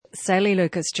Sally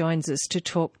Lucas joins us to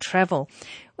talk travel.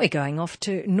 We're going off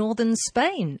to northern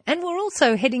Spain, and we're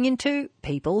also heading into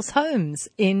people's homes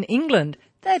in England.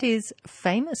 That is,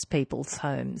 famous people's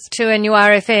homes.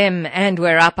 2NURFM, and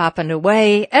we're up and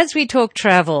away as we talk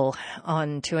travel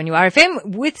on 2NURFM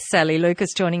with Sally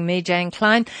Lucas joining me, Jane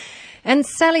Klein. And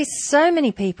Sally, so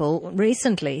many people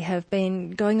recently have been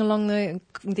going along the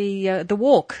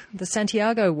walk, the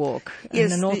Santiago walk in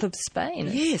the north of Spain.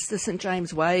 Yes, the St.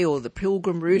 James Way or the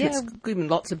Pilgrim Route. Yeah. It's given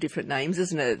lots of different names,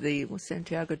 isn't it? The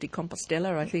Santiago de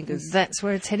Compostela, I think, is... That's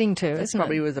where it's heading to, isn't it?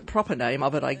 Probably was the proper name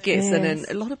of it, I guess. Yes. And then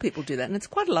a lot of people do that. And it's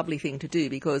quite a lovely thing to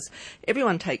do because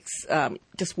everyone takes,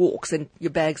 just walks and your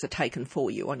bags are taken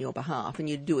for you on your behalf. And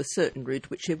you do a certain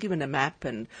route, which you're given a map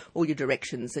and all your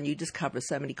directions, and you just cover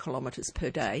so many kilometres per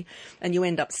day, and you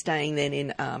end up staying then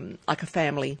in like a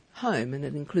family home, and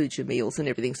it includes your meals and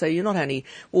everything. So you're not only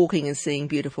walking and seeing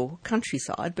beautiful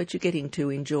countryside, but you're getting to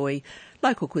enjoy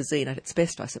local cuisine at its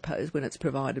best, I suppose, when it's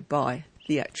provided by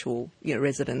the actual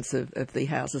residents of the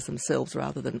houses themselves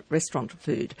rather than restaurant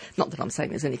food. Not that I'm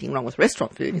saying there's anything wrong with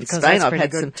restaurant food. In Spain I've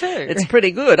had some. Too. It's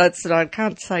pretty good. I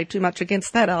can't say too much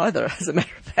against that either, as a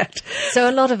matter of fact. So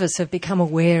a lot of us have become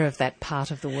aware of that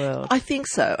part of the world. I think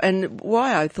so. And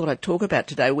why I thought I'd talk about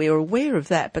today, we're aware of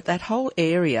that, but that whole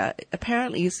area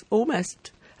apparently is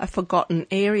almost a forgotten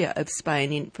area of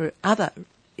Spain for other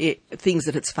things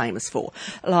that it's famous for,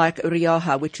 like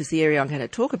Rioja, which is the area I'm going to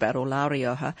talk about, or La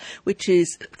Rioja, which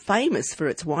is famous for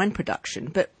its wine production,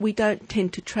 but we don't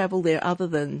tend to travel there other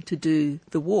than to do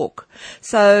the walk.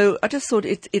 So I just thought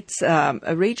it's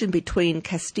a region between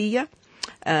Castilla,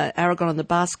 Aragon and the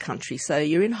Basque country, so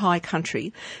you're in high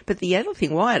country. But the other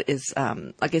thing why it is,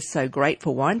 I guess, so great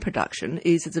for wine production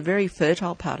is it's a very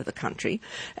fertile part of the country,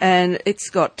 and it's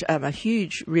got a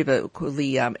huge river called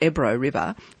the Ebro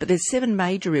River, but there's 7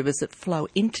 major rivers that flow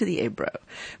into the Ebro,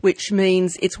 which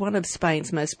means it's one of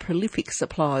Spain's most prolific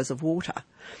suppliers of water.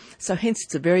 So hence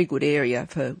it's a very good area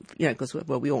for, because,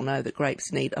 we all know that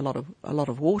grapes need a lot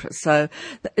of water. So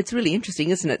it's really interesting,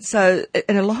 isn't it? So,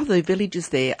 and a lot of the villages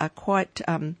there are quite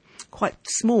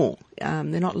small. They're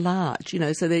not large,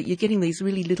 so you're getting these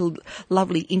really little,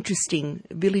 lovely, interesting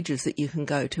villages that you can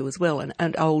go to as well,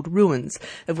 and old ruins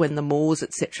of when the Moors,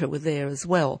 etc., were there as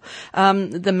well.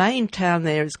 The main town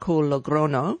there is called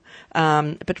Logrono,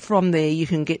 but from there you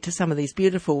can get to some of these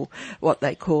beautiful, what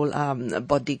they call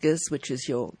bodegas, which is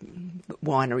your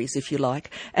wineries, if you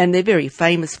like, and they're very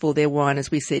famous for their wine,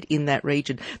 as we said, in that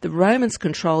region. The Romans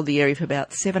controlled the area for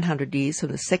about 700 years,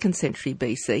 from the 2nd century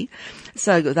BC,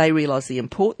 so they realised the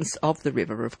importance of the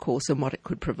river, of course, and what it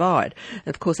could provide.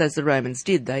 And of course, as the Romans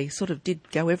did, they sort of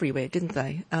did go everywhere, didn't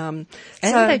they? And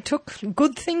they took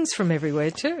good things from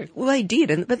everywhere too. Well, they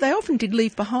did, but they often did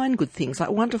leave behind good things, like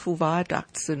wonderful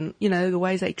viaducts and, the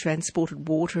ways they transported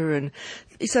water. And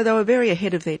so they were very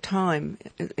ahead of their time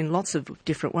in lots of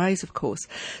different ways, of course.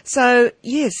 So,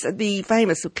 yes, the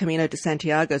famous Camino de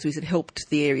Santiago, as we said, helped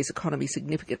the area's economy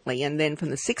significantly. And then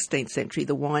from the 16th century,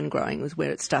 the wine growing was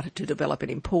where it started to develop in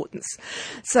importance.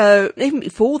 So even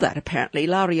before that, apparently,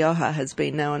 La Rioja has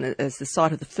been known as the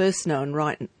site of the first known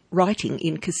writing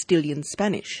in Castilian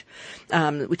Spanish,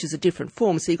 which is a different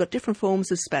form. So you've got different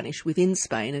forms of Spanish within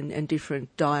Spain and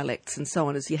different dialects and so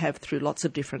on, as you have through lots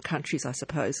of different countries, I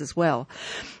suppose, as well.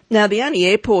 Now, the only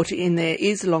airport in there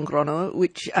is Logrono,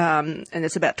 which, and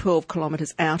it's about 12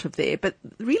 kilometres out of there. But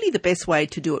really the best way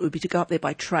to do it would be to go up there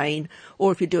by train,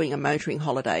 or if you're doing a motoring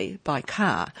holiday, by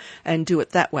car, and do it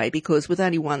that way, because with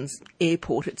only one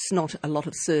airport, it's not a lot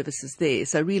of services there.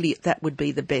 So really that would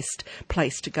be the best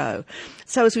place to go.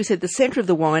 So as we said, the centre of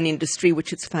the wine industry,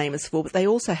 which it's famous for, but they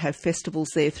also have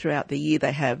festivals there throughout the year.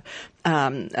 They have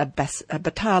a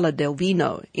Batalla del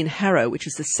Vino in Haro, which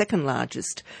is the 2nd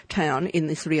largest town in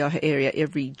this Rioja area,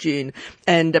 every June.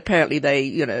 And apparently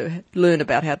they, learn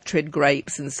about how to tread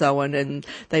grapes and so on. And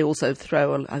they also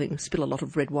spill a lot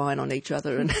of red wine on each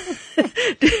other and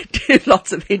do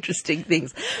lots of interesting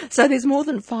things. So there's more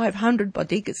than 500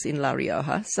 bodegas in La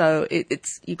Rioja. So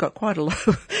you've got quite a lot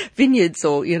of vineyards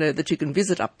that you can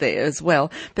visit up there as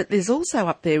well. But there's also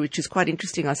up there, which is quite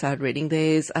interesting, I started reading,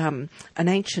 there's an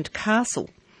ancient castle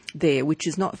there, which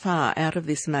is not far out of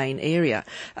this main area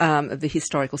of the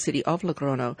historical city of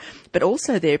Logrono. But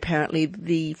also there, apparently,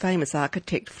 the famous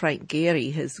architect Frank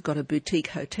Gehry has got a boutique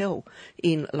hotel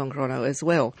in Logrono as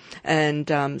well. And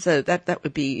so that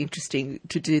would be interesting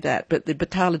to do that. But the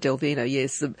Batalla del Vino,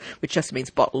 yes, which just means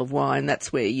bottle of wine,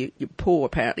 that's where you pour,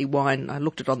 apparently, wine. I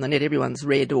looked it on the net, everyone's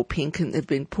red or pink, and they've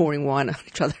been pouring wine on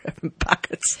each other in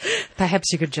buckets.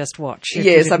 Perhaps you could just watch.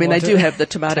 Yes, I mean, they do have the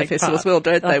Tomato Festival as well,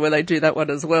 don't they, where they do that one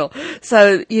as well. well.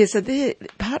 So, yeah, so there,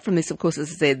 apart from this, of course,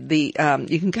 as I said,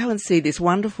 you can go and see this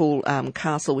wonderful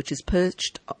castle which is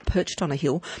perched on a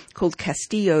hill called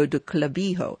Castillo de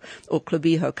Clavijo, or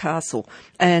Clavijo Castle.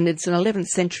 And it's an 11th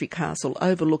century castle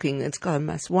overlooking, it's got a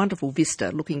most wonderful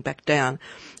vista looking back down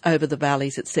over the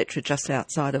valleys, etc., just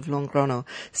outside of Logroño.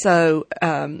 So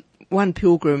one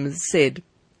pilgrim said,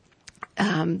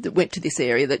 that went to this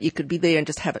area, that you could be there and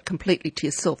just have it completely to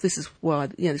yourself. This is why,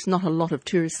 there's not a lot of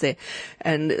tourists there.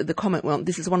 And the comment, well,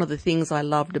 this is one of the things I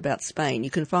loved about Spain.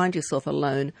 You can find yourself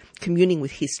alone, communing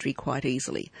with history quite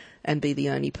easily, and be the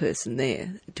only person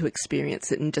there to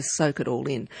experience it and just soak it all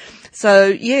in. So,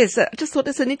 yes, I just thought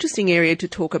it's an interesting area to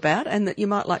talk about, and that you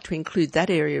might like to include that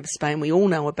area of Spain. We all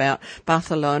know about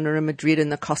Barcelona and Madrid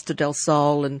and the Costa del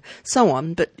Sol and so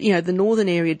on, but, the northern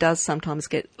area does sometimes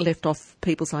get left off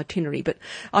people's itinerary. But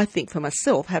I think for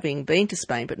myself, having been to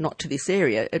Spain but not to this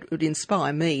area, it would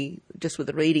inspire me, just with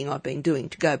the reading I've been doing,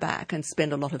 to go back and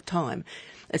spend a lot of time,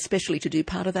 especially to do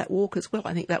part of that walk as well.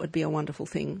 I think that would be a wonderful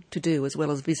thing to do, as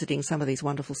well as visiting some of these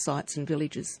wonderful sites and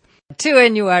villages.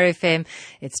 2NURFM,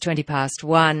 it's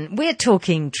 1:20. We're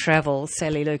talking travel,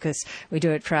 Sally Lucas. We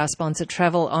do it for our sponsor,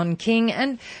 Travel on King,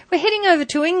 and we're heading over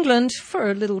to England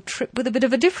for a little trip with a bit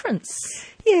of a difference.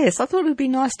 Yes, I thought it would be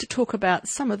nice to talk about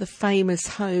some of the famous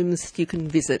homes you can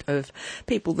visit of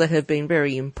people that have been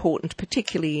very important,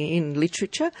 particularly in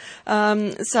literature.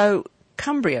 So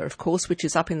Cumbria, of course, which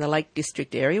is up in the Lake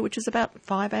District area, which is about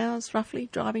 5 hours, roughly,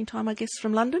 driving time, I guess,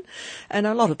 from London. And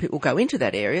a lot of people go into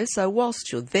that area. So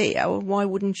whilst you're there, why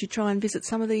wouldn't you try and visit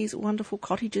some of these wonderful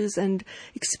cottages and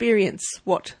experience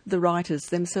what the writers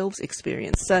themselves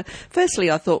experienced? So firstly,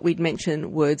 I thought we'd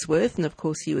mention Wordsworth. And, of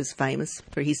course, he was famous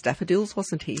for his daffodils,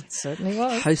 wasn't he? Certainly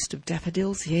was. Host of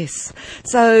daffodils, yes.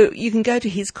 So you can go to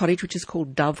his cottage, which is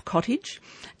called Dove Cottage.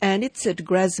 And it's at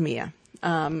Grasmere,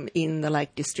 in the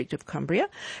Lake District of Cumbria,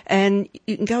 and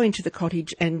you can go into the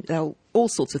cottage and all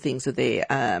sorts of things are there.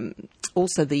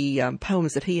 Also the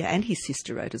poems that he and his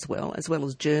sister wrote as well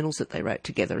as journals that they wrote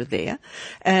together are there.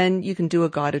 And you can do a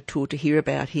guided tour to hear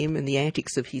about him and the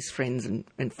antics of his friends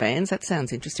and fans. That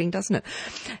sounds interesting, doesn't it?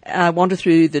 Wander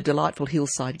through the delightful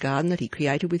hillside garden that he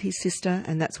created with his sister,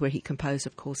 and that's where he composed,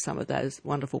 of course, some of those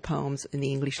wonderful poems in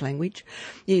the English language.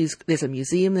 There's a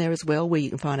museum there as well where you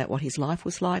can find out what his life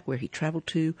was like, where he travelled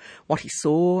to, what he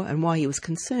saw, and why he was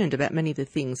concerned about many of the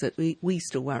things that we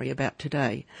still worry about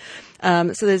today.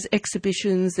 So there's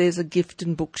exhibitions, there's a gift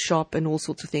and book shop and all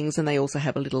sorts of things, and they also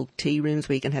have a little tea rooms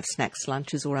where you can have snacks,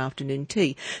 lunches or afternoon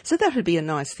tea. So that would be a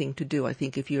nice thing to do, I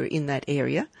think, if you're in that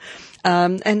area.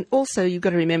 And also you've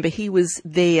got to remember he was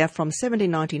there from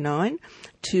 1799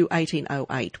 to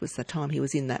 1808 was the time he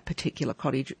was in that particular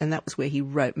cottage, and that was where he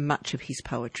wrote much of his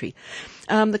poetry.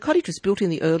 The cottage was built in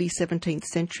the early 17th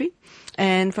century,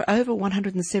 and for over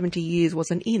 170 years was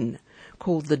an inn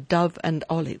called the Dove and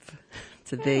Olive.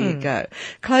 So there you go.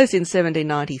 Closed in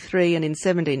 1793, and in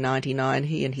 1799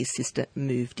 he and his sister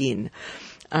moved in.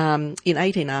 In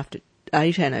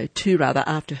 1802,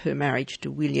 after her marriage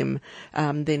to William,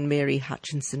 then Mary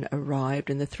Hutchinson arrived,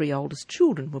 and the three oldest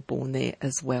children were born there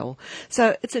as well.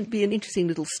 So it'd be an interesting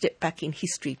little step back in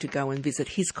history to go and visit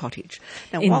his cottage.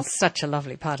 Now, in such a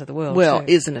lovely part of the world. Well, too.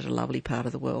 Isn't it a lovely part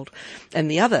of the world?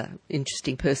 And the other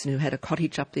interesting person who had a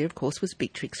cottage up there, of course, was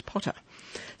Beatrix Potter.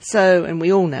 So, and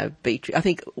we all know Beatrix. I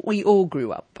think we all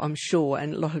grew up, I'm sure,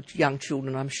 and a lot of young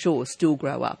children, I'm sure, still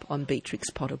grow up on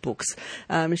Beatrix Potter books.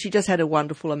 She just had a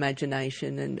wonderful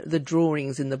imagination, and the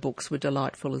drawings in the books were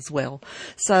delightful as well.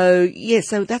 So,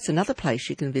 so that's another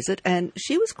place you can visit. And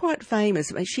she was quite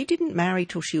famous. I mean, she didn't marry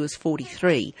till she was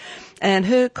 43, and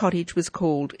her cottage was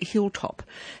called Hilltop.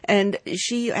 And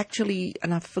she actually,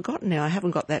 and I've forgotten now, I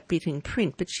haven't got that bit in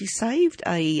print, but she saved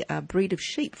a breed of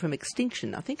sheep from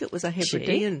extinction. I think it was a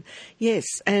Hebridean. Yes,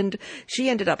 and she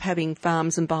ended up having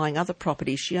farms and buying other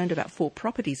properties. She owned about 4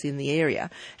 properties in the area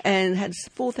and had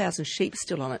 4,000 sheep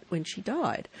still on it when she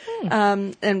died.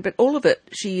 But all of it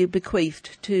she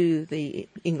bequeathed to the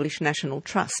English National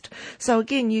Trust. So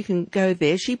again, you can go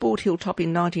there. She bought Hilltop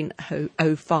in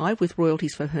 1905 with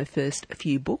royalties from her first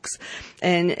few books,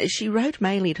 and she wrote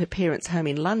mainly at her parents' home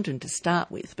in London to start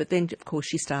with, but then of course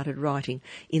she started writing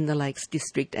in the Lakes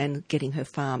District and getting her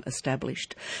farm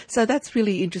established. So that's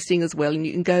really interesting as well, and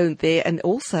you can go there. And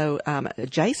also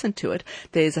adjacent to it,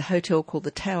 there's a hotel called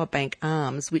the Tower Bank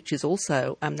Arms, which is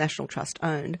also National Trust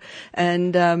owned,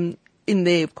 and in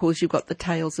there, of course, you've got the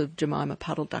tales of Jemima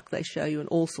Puddle Duck they show you and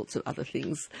all sorts of other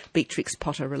things, Beatrix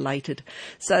Potter related.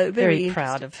 So very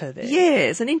proud of her there.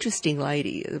 Yes, an interesting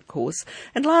lady, of course.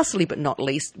 And lastly but not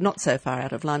least, not so far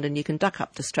out of London, you can duck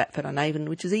up to Stratford-on-Avon,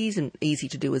 which is easy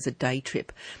to do as a day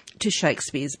trip to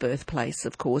Shakespeare's birthplace,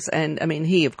 of course. And, I mean,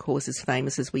 he, of course, is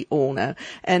famous, as we all know.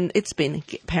 And it's been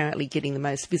apparently getting the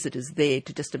most visitors there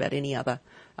to just about any other,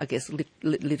 I guess,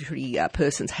 literary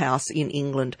person's house in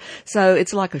England. So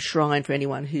it's like a shrine for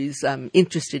anyone who's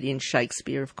interested in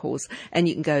Shakespeare, of course. And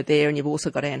you can go there, and you've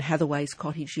also got Anne Hathaway's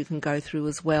cottage you can go through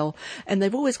as well. And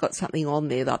they've always got something on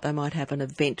there, that they might have an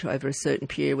event over a certain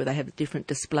period where they have different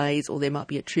displays, or there might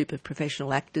be a troupe of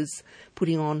professional actors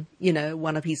putting on, you know,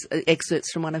 one of his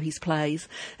excerpts from one of his plays.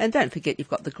 And don't forget, you've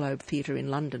got the Globe Theatre in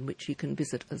London, which you can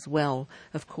visit as well,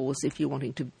 of course, if you're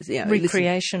wanting to,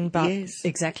 recreation, but yes,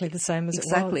 exactly the same as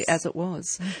exactly as it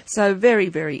was. So very,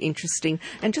 very interesting.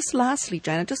 And just lastly,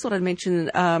 Jane, I just thought I'd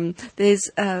mention there's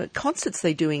concerts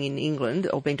they're doing in England,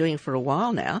 or been doing for a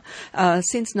while now,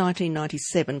 since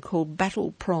 1997, called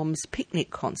Battle Proms Picnic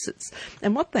Concerts.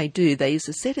 And what they do, they use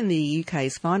a set in the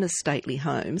UK's finest stately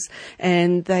homes,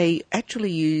 and they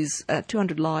actually use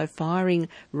 200 live firing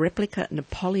replica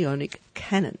Napoleonic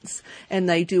cannons, and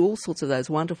they do all sorts of those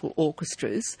wonderful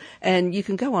orchestras. And you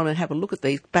can go on and have a look at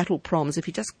these battle proms. If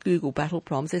you just Google battle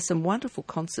proms, there's some wonderful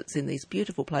concerts in these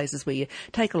beautiful places where you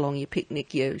take along your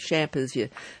picnic, your champers, your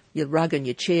rug and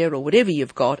your chair, or whatever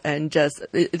you've got, and just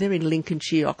they're in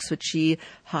Lincolnshire, Oxfordshire,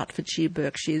 Hertfordshire,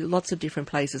 Berkshire, lots of different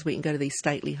places where you can go to these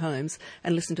stately homes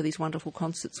and listen to these wonderful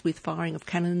concerts with firing of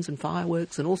cannons and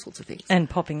fireworks and all sorts of things. And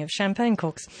popping of champagne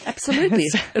corks. Absolutely.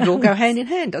 It all go hand in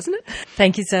hand, doesn't it?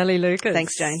 Thank you, Sally Lucas.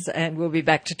 Thanks, Jane. And we'll be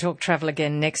back to talk travel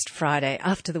again next Friday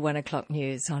after the 1 o'clock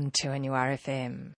news on 2NURFM.